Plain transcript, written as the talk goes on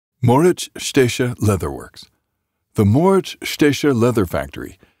Moritz Stecher Leatherworks. The Moritz Stecher Leather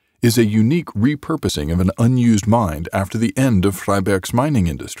Factory is a unique repurposing of an unused mine after the end of Freiberg's mining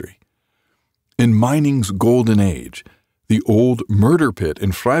industry. In mining's golden age, the old murder pit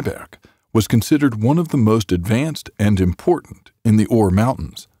in Freiberg was considered one of the most advanced and important in the ore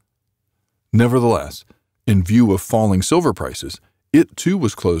mountains. Nevertheless, in view of falling silver prices, it too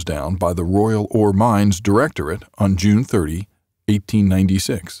was closed down by the Royal Ore Mines Directorate on June 30,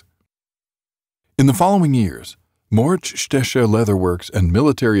 1896. In the following years, Moritz Stecher Leatherworks and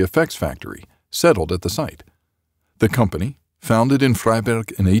Military Effects Factory settled at the site. The company, founded in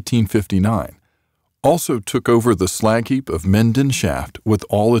Freiberg in 1859, also took over the slag heap of Menden Shaft with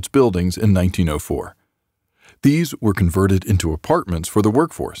all its buildings in 1904. These were converted into apartments for the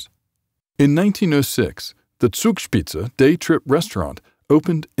workforce. In 1906, the Zugspitze day-trip restaurant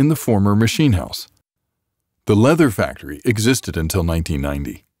opened in the former machine house. The leather factory existed until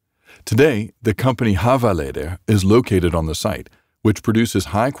 1990. Today, the company Hawa-Leder is located on the site, which produces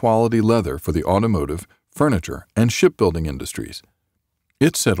high-quality leather for the automotive, furniture, and shipbuilding industries.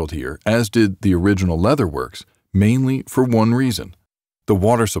 It settled here, as did the original leather works, mainly for one reason: the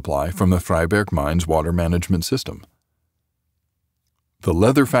water supply from the Freiberg Mines water management system. The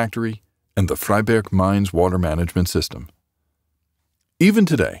leather factory and the Freiberg Mines water management system. Even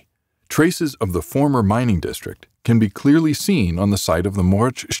today, traces of the former mining district can be clearly seen on the site of the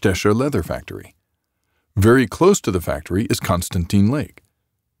Moritz Stecher Leather Factory. Very close to the factory is Constantine Lake.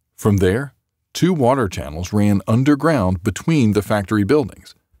 From there, two water channels ran underground between the factory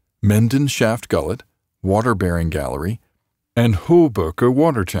buildings: Menden Shaft Gullet, water-bearing gallery, and Hohböcke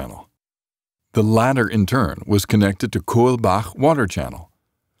Water Channel. The latter, in turn, was connected to Kohlbach Water Channel.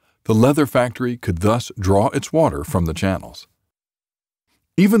 The leather factory could thus draw its water from the channels.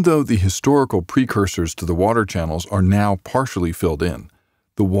 Even though the historical precursors to the water channels are now partially filled in,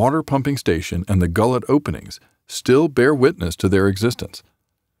 the water pumping station and the gullet openings still bear witness to their existence.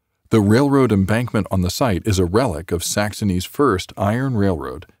 The railroad embankment on the site is a relic of Saxony's first iron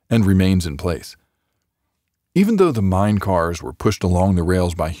railroad and remains in place. Even though the mine cars were pushed along the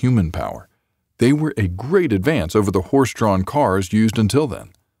rails by human power, they were a great advance over the horse-drawn cars used until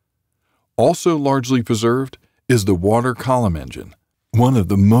then. Also largely preserved is the water column engine, one of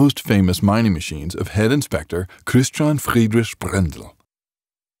the most famous mining machines of head inspector Christian Friedrich Brendel.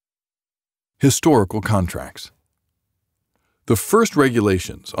 Historical contracts. The first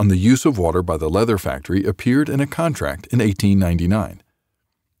regulations on the use of water by the leather factory appeared in a contract in 1899.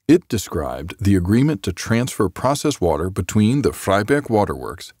 It described the agreement to transfer process water between the Freiberg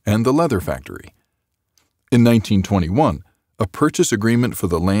Waterworks and the leather factory. In 1921, a purchase agreement for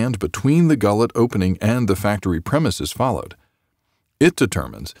the land between the gullet opening and the factory premises followed. It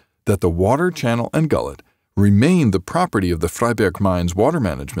determines that the water channel and gullet remain the property of the Freiberg Mines water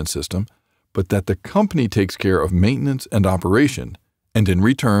management system, but that the company takes care of maintenance and operation, and in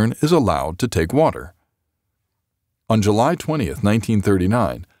return is allowed to take water. On July 20,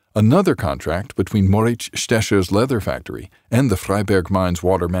 1939, another contract between Moritz Stecher's leather factory and the Freiberg Mines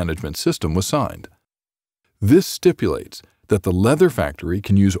water management system was signed. This stipulates that the leather factory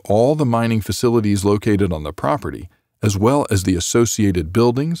can use all the mining facilities located on the property, as well as the associated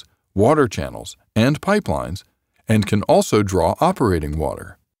buildings, water channels, and pipelines, and can also draw operating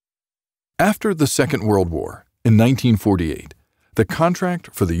water. After the Second World War, in 1948, the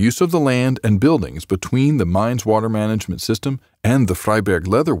contract for the use of the land and buildings between the mines water management system and the Freiberg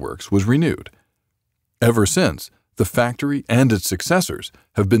Leather Works was renewed. Ever since, the factory and its successors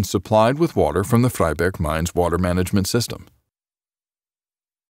have been supplied with water from the Freiberg Mines water management system.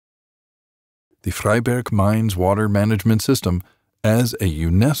 The Freiberg Mines water management system as a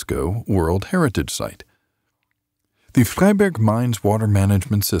UNESCO World Heritage Site. The Freiberg Mines water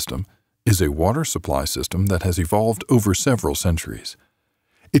management system is a water supply system that has evolved over several centuries.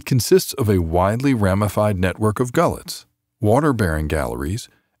 It consists of a widely ramified network of gullets, water-bearing galleries,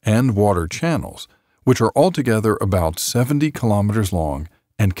 and water channels, which are altogether about 70 kilometers long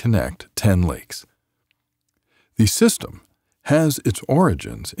and connect 10 lakes. The system has its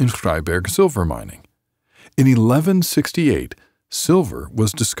origins in Freiberg silver mining. In 1168, silver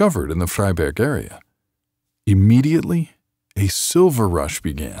was discovered in the Freiberg area. Immediately, a silver rush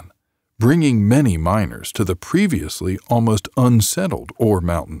began, bringing many miners to the previously almost unsettled ore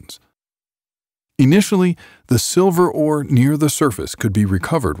mountains. Initially, the silver ore near the surface could be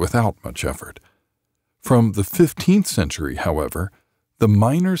recovered without much effort. From the 15th century, however, the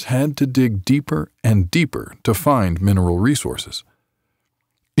miners had to dig deeper and deeper to find mineral resources.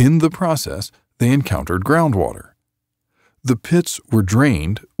 In the process, they encountered groundwater. The pits were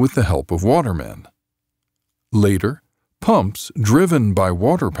drained with the help of watermen. Later, Pumps driven by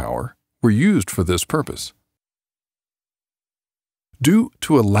water power were used for this purpose. Due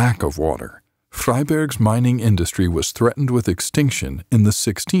to a lack of water, Freiberg's mining industry was threatened with extinction in the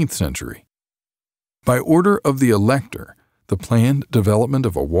 16th century. By order of the Elector, the planned development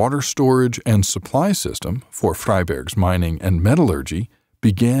of a water storage and supply system for Freiberg's mining and metallurgy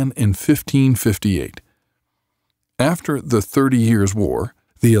began in 1558. After the 30 Years' War,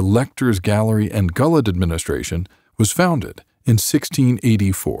 the Elector's Gallery and Gullet administration was founded in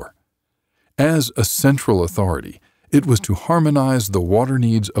 1684. As a central authority, it was to harmonize the water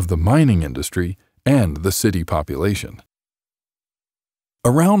needs of the mining industry and the city population.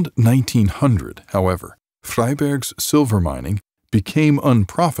 Around 1900, however, Freiberg's silver mining became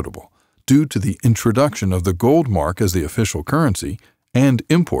unprofitable due to the introduction of the gold mark as the official currency and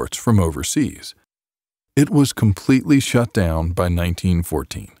imports from overseas. It was completely shut down by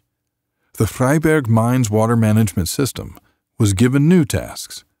 1914. The Freiberg Mines water management system was given new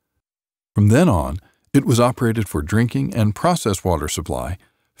tasks. From then on, it was operated for drinking and process water supply,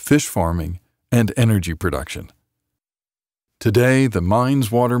 fish farming, and energy production. Today, the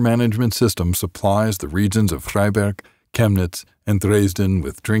mines water management system supplies the regions of Freiberg, Chemnitz, and Dresden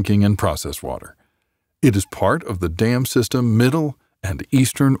with drinking and process water. It is part of the dam system Middle and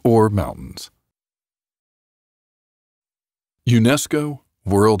Eastern Ore Mountains. UNESCO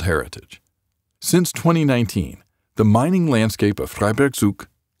World Heritage. Since 2019, the mining landscape of Freiberg Zug,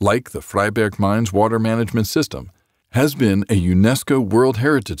 like the Freiberg Mines water management system, has been a UNESCO World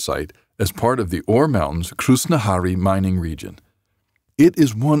Heritage Site as part of the Ore Mountains Krasnohary mining region. It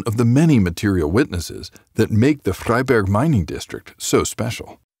is one of the many material witnesses that make the Freiberg mining district so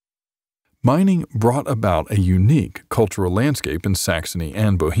special. Mining brought about a unique cultural landscape in Saxony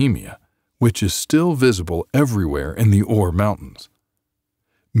and Bohemia, which is still visible everywhere in the Ore Mountains.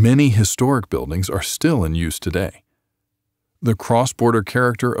 Many historic buildings are still in use today. The cross-border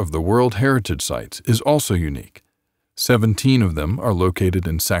character of the World Heritage Sites is also unique. 17 of them are located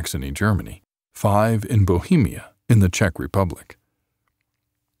in Saxony, Germany, 5 in Bohemia, in the Czech Republic.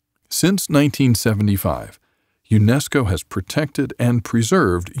 Since 1975, UNESCO has protected and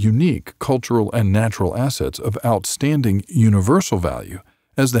preserved unique cultural and natural assets of outstanding universal value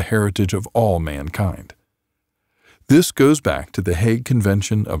as the heritage of all mankind. This goes back to the Hague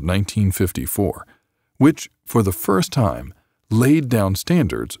Convention of 1954, which, for the first time, laid down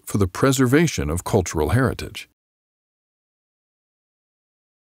standards for the preservation of cultural heritage.